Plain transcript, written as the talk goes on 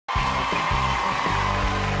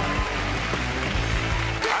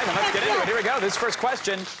here we go. This first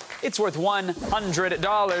question, it's worth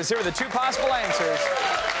 $100. Here are the two possible answers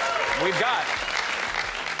we've got.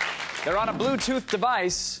 They're on a Bluetooth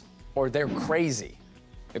device, or they're crazy.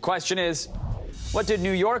 The question is, what did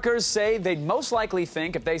New Yorkers say they'd most likely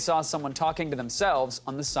think if they saw someone talking to themselves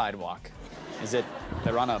on the sidewalk? Is it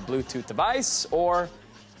they're on a Bluetooth device, or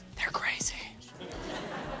they're crazy?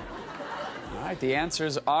 All right, the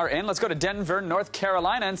answers are in. Let's go to Denver, North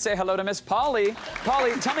Carolina, and say hello to Miss Polly.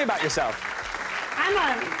 Polly, tell me about yourself. I'm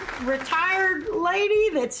a retired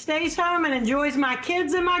lady that stays home and enjoys my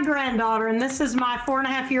kids and my granddaughter. And this is my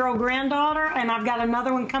 4.5-year-old granddaughter, and I've got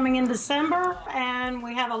another one coming in December, and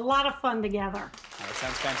we have a lot of fun together. That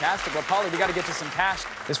sounds fantastic. Well, Polly, we got to get you some cash.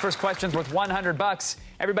 This first question's worth $100.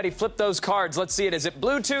 Everybody flip those cards. Let's see it. Is it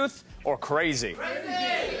Bluetooth or crazy? Crazy!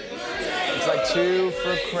 It's like 2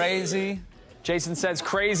 for crazy. Jason says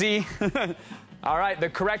crazy. All right, the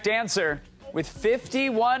correct answer, with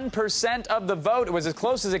 51% of the vote, it was as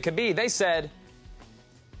close as it could be. They said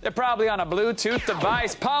they're probably on a Bluetooth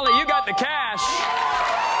device. Polly, you got the cash.